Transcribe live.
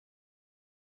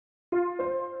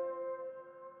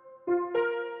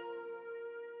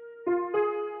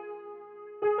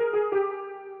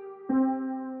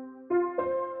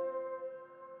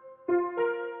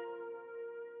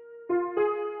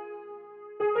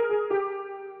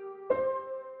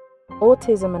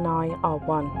Autism and I are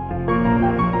one.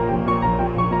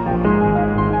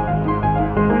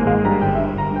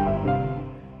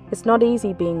 It's not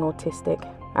easy being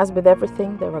autistic. As with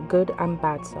everything, there are good and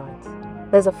bad sides.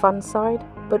 There's a fun side,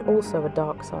 but also a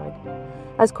dark side.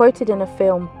 As quoted in a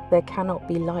film, there cannot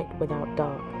be light without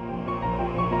dark.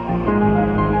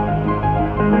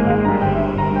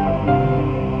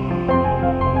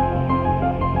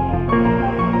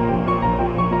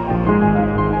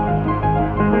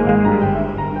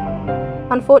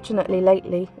 Unfortunately,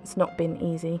 lately, it's not been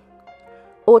easy.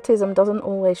 Autism doesn't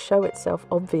always show itself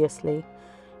obviously.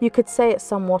 You could say it's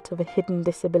somewhat of a hidden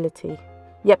disability,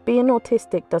 yet being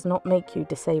autistic does not make you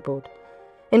disabled.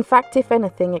 In fact, if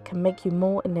anything, it can make you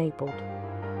more enabled.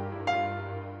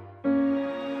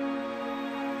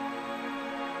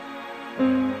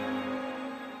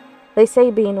 They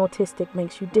say being autistic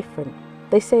makes you different.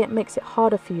 They say it makes it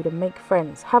harder for you to make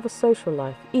friends, have a social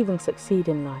life, even succeed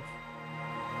in life.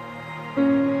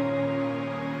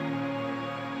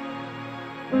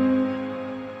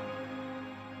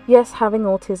 Yes, having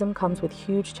autism comes with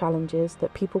huge challenges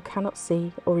that people cannot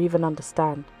see or even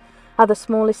understand. How the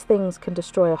smallest things can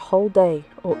destroy a whole day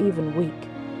or even week.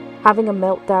 Having a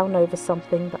meltdown over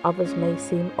something that others may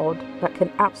seem odd, that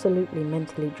can absolutely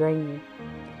mentally drain you.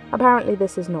 Apparently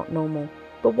this is not normal.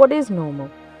 But what is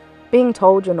normal? Being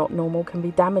told you're not normal can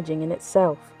be damaging in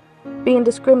itself. Being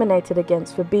discriminated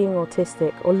against for being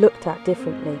autistic or looked at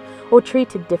differently or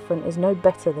treated different is no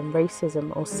better than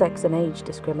racism or sex and age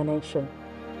discrimination.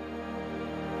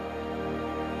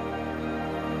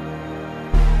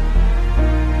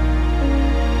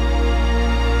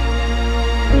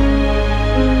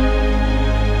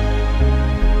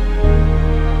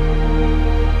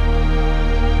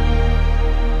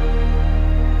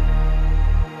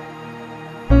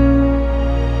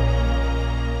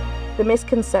 The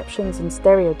misconceptions and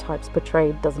stereotypes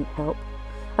portrayed doesn't help,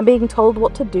 and being told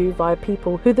what to do via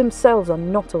people who themselves are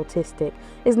not autistic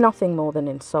is nothing more than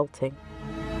insulting.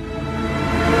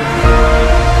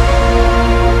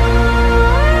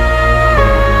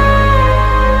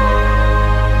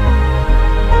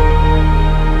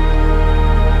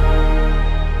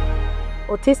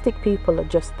 Autistic people are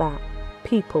just that,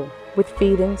 people with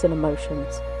feelings and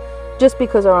emotions. Just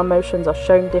because our emotions are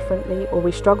shown differently or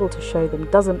we struggle to show them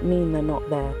doesn't mean they're not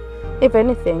there. If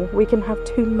anything, we can have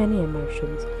too many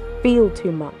emotions, feel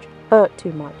too much, hurt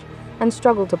too much, and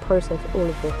struggle to process all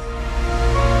of this.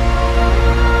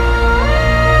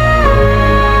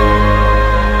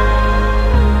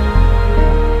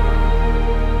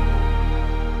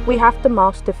 We have to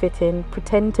mask to fit in,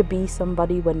 pretend to be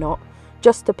somebody we're not,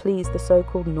 just to please the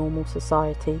so-called normal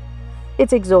society.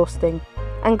 It's exhausting,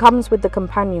 and comes with the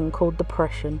companion called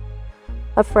depression.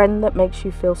 A friend that makes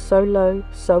you feel so low,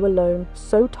 so alone,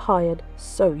 so tired,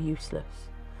 so useless.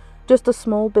 Just a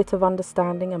small bit of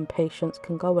understanding and patience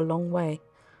can go a long way.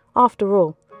 After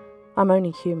all, I'm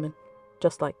only human,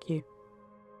 just like you.